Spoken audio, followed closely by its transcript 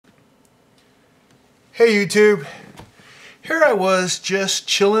Hey YouTube, here I was just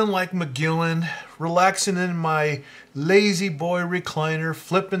chilling like McGillen, relaxing in my lazy boy recliner,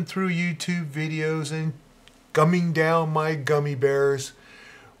 flipping through YouTube videos and gumming down my gummy bears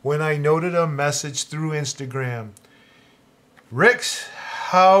when I noted a message through Instagram. Rix,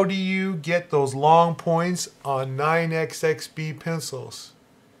 how do you get those long points on 9xxb pencils?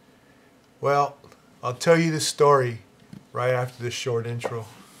 Well, I'll tell you the story right after this short intro.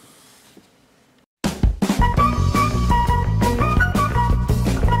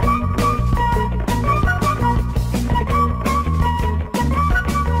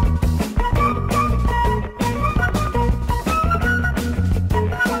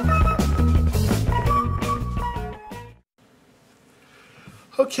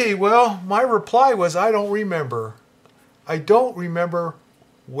 Okay, well, my reply was I don't remember. I don't remember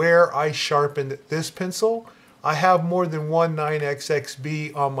where I sharpened this pencil. I have more than one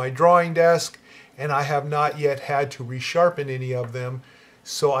 9xxb on my drawing desk, and I have not yet had to resharpen any of them.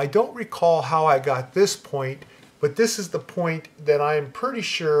 So I don't recall how I got this point, but this is the point that I'm pretty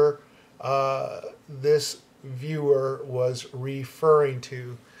sure this viewer was referring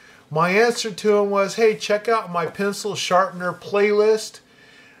to. My answer to him was, hey, check out my pencil sharpener playlist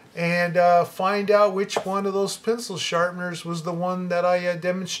and find out which one of those pencil sharpeners was the one that I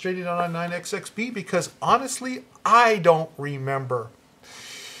demonstrated on a 9xxb, because honestly, I don't remember.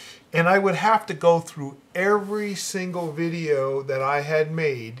 And I would have to go through every single video that I had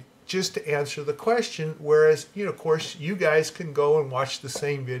made just to answer the question, whereas, you know, of course, you guys can go and watch the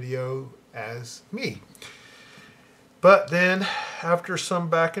same video as me. But then, after some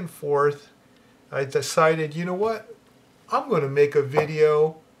back and forth, I decided, you know what? I'm going to make a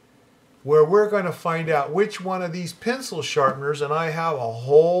video where we're going to find out which one of these pencil sharpeners, and I have a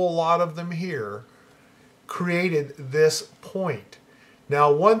whole lot of them here, created this point.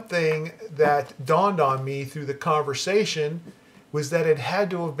 Now, one thing that dawned on me through the conversation was that it had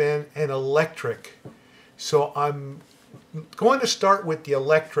to have been an electric. So I'm going to start with the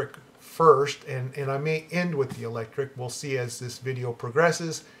electric first, and I may end with the electric. We'll see as this video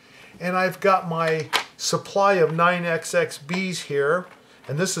progresses. And I've got my supply of 9xxbs here.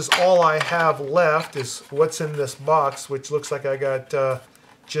 And this is all I have left is what's in this box, which looks like I got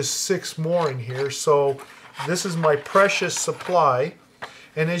just 6 more in here. So this is my precious supply.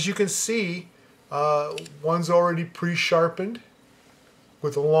 And as you can see, one's already pre-sharpened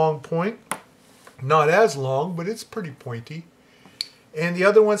with a long point. Not as long, but it's pretty pointy. And the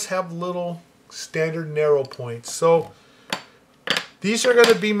other ones have little standard narrow points. So these are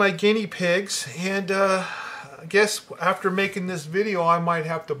going to be my guinea pigs. And I guess after making this video, I might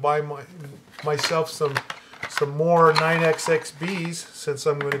have to buy myself some more 9xxbs, since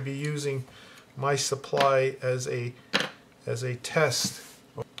I'm going to be using my supply as a test.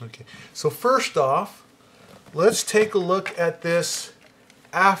 Okay, so first off, let's take a look at this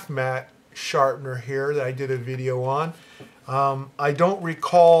AFMAT sharpener here that I did a video on. I don't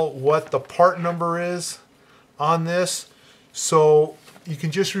recall what the part number is on this, so you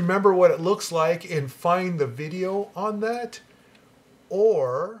can just remember what it looks like and find the video on that.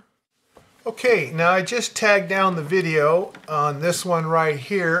 Or, okay, now I just tagged down the video on this one right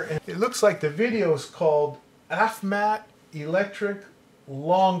here, and it looks like the video is called AFMAT Electric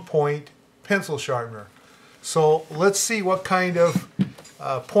LONGPOINT Pencil Sharpener. So let's see what kind of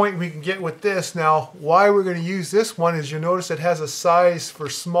point we can get with this. Now, why we're going to use this one is, you'll notice it has a size for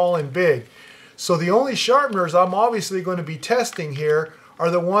small and big. So the only sharpeners I'm obviously going to be testing here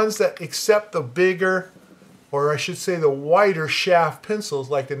are the ones that accept the bigger, or I should say the wider shaft pencils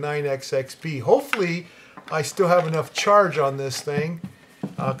like the 9xxb. Hopefully I still have enough charge on this thing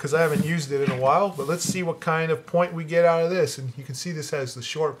because I haven't used it in a while. But let's see what kind of point we get out of this. And you can see this has the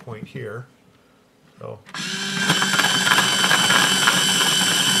short point here. So.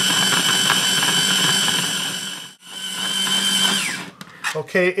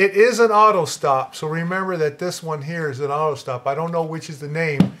 Okay, it is an auto stop, so remember that this one here is an auto stop. I don't know which is the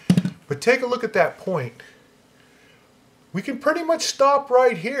name, but take a look at that point. We can pretty much stop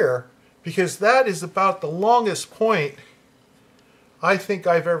right here, because that is about the longest point I think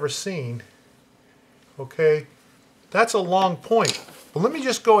I've ever seen. Okay, that's a long point. But let me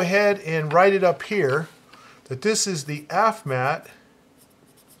just go ahead and write it up here that this is the AFMAT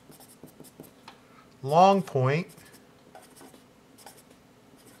long point.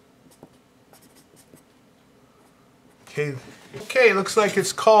 Okay, looks like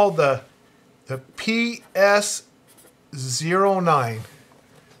it's called the PS09.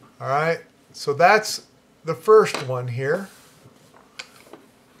 All right, so that's the first one here.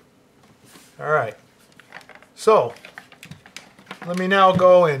 All right, so let me now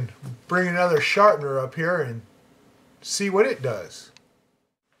go and bring another sharpener up here and see what it does.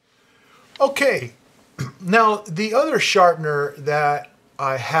 Okay, now the other sharpener that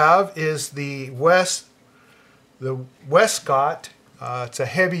I have is the Westcott. It's a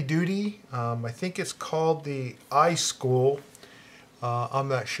heavy duty. I think it's called the iSchool. I'm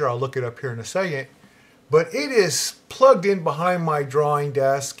not sure. I'll look it up here in a second. But it is plugged in behind my drawing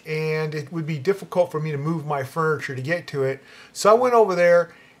desk, and it would be difficult for me to move my furniture to get to it. So I went over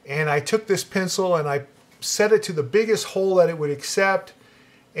there and I took this pencil and I set it to the biggest hole that it would accept.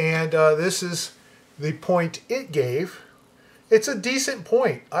 And this is the point it gave. It's a decent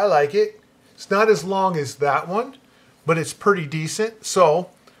point. I like it. It's not as long as that one, but it's pretty decent.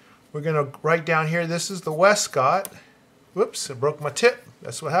 So we're going to write down here, this is the Westcott. Whoops, I broke my tip.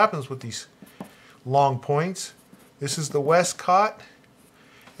 That's what happens with these long points. This is the Westcott.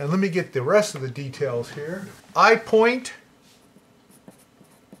 And let me get the rest of the details here. iPoint,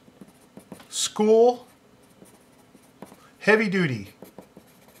 school, heavy duty.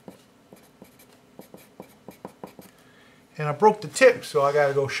 And I broke the tip, so I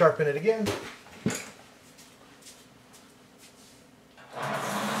gotta go sharpen it again.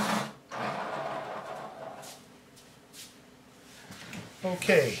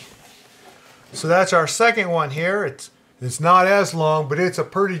 Okay, so that's our second one here. It's not as long, but it's a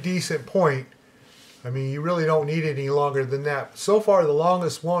pretty decent point. I mean, you really don't need it any longer than that. So far, the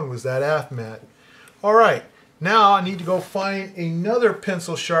longest one was that AFMAT. All right, now I need to go find another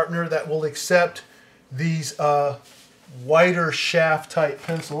pencil sharpener that will accept these wider shaft type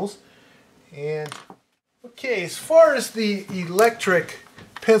pencils. And okay, as far as the electric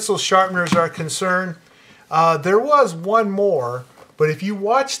pencil sharpeners are concerned, there was one more. But if you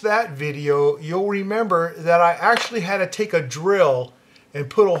watch that video, you'll remember that I actually had to take a drill and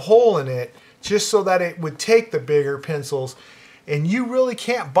put a hole in it just so that it would take the bigger pencils. And you really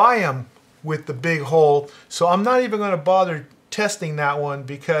can't buy them with the big hole. So I'm not even going to bother testing that one,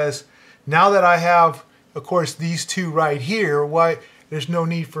 because now that I have, of course, these two right here, there's no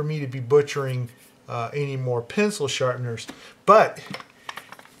need for me to be butchering any more pencil sharpeners. But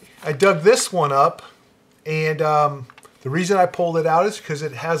I dug this one up, and the reason I pulled it out is because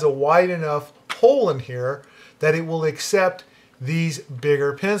it has a wide enough hole in here that it will accept these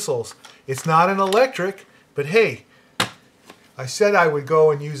bigger pencils. It's not an electric, but hey, I said I would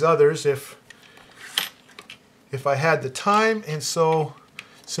go and use others if I had the time. And so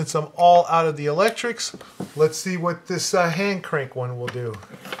since I'm all out of the electrics, let's see what this hand crank one will do.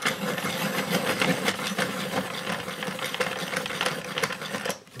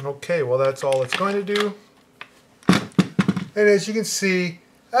 Okay, well, that's all it's going to do. And as you can see,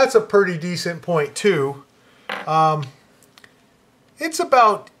 that's a pretty decent point too. It's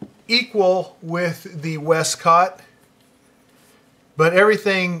about equal with the Westcott, but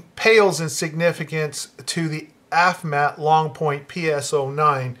everything pales in significance to the AFMAT LONGPOINT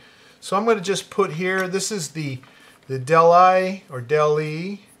PS09. So I'm going to just put here, this is the Deli or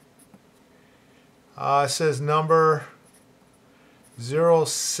Deli. It says number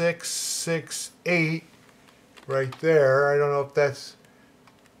 0668 right there. I don't know if that's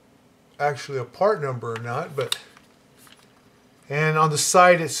actually a part number or not, but and on the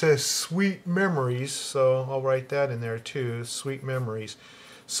side it says Sweet Memories, so I'll write that in there too, Sweet Memories.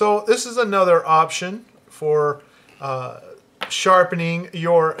 So this is another option for sharpening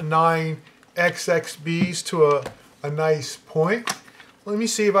your 9XXBs to a nice point. Let me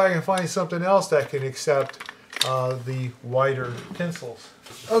see if I can find something else that can accept the wider pencils.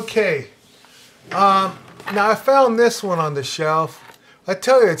 Okay, now I found this one on the shelf. I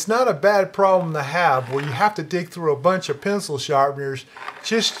tell you, it's not a bad problem to have where you have to dig through a bunch of pencil sharpeners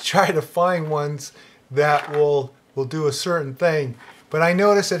just to try to find ones that will do a certain thing. But I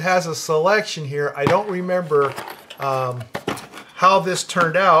notice it has a selection here. I don't remember how this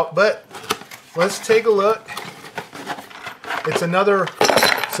turned out, but let's take a look. It's another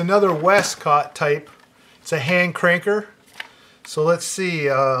Westcott type. It's a hand cranker. So let's see,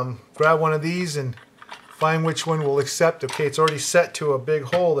 grab one of these and find which one will accept. Okay, it's already set to a big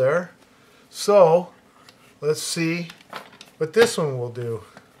hole there. So let's see what this one will do.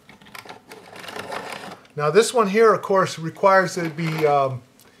 Now this one here, of course, requires that it be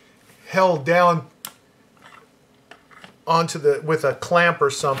held down onto with a clamp or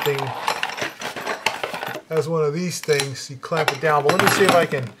something. As one of these things, you clamp it down. But let me see if I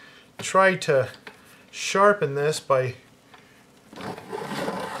can try to sharpen this by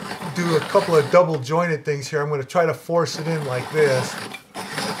do a couple of double jointed things here. I'm going to try to force it in like this.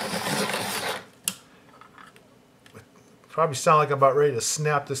 Probably sound like I'm about ready to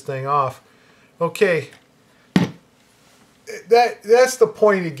snap this thing off. Okay, that's the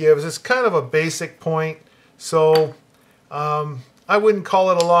point it gives. It's kind of a basic point, so I wouldn't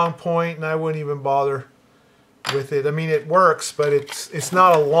call it a long point, and I wouldn't even bother with it. I mean, it works, but it's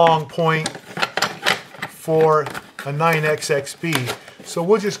not a long point for a 9XXB. So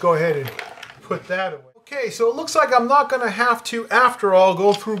we'll just go ahead and put that away. Okay, so it looks like I'm not going to have to, after all,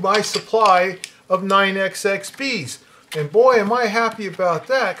 go through my supply of 9XXBs. And boy, am I happy about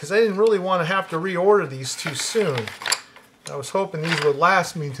that, because I didn't really want to have to reorder these too soon. I was hoping these would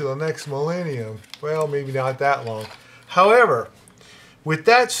last me until the next millennium. Well, maybe not that long. However, with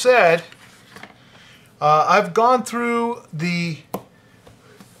that said, I've gone through the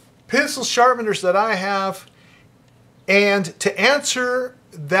pencil sharpeners that I have, and to answer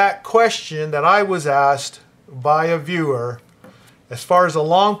that question that I was asked by a viewer, as far as a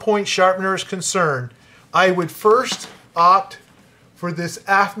long point sharpener is concerned, I would first opt for this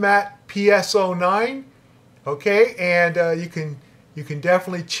AFMAT PS09. Okay, and you can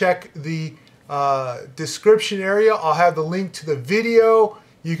definitely check the description area. I'll have the link to the video.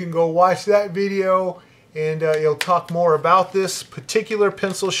 You can go watch that video, and it'll talk more about this particular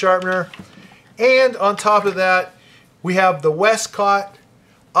pencil sharpener. And on top of that, we have the Westcott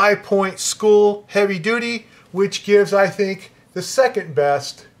iPoint School Heavy Duty, which gives, I think, the second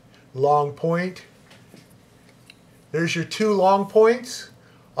best long point. There's your two long points.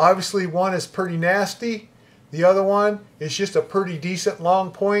 Obviously, one is pretty nasty. The other one is just a pretty decent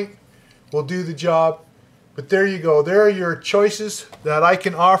long point. Will do the job. But there you go. There are your choices that I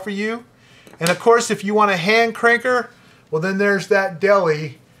can offer you. And of course, if you want a hand cranker, well, then there's that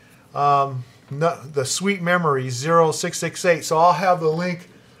Deli, the Sweet Memories 0668. So I'll have the link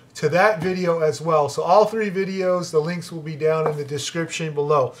to that video as well. So all three videos, the links will be down in the description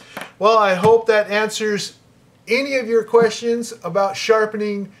below. Well, I hope that answers any of your questions about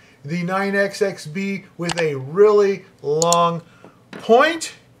sharpening the 9XXB with a really long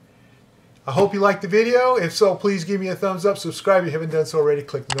point. I hope you liked the video. If so, please give me a thumbs up, subscribe if you haven't done so already,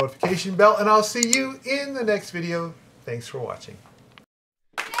 click the notification bell, and I'll see you in the next video. Thanks for watching.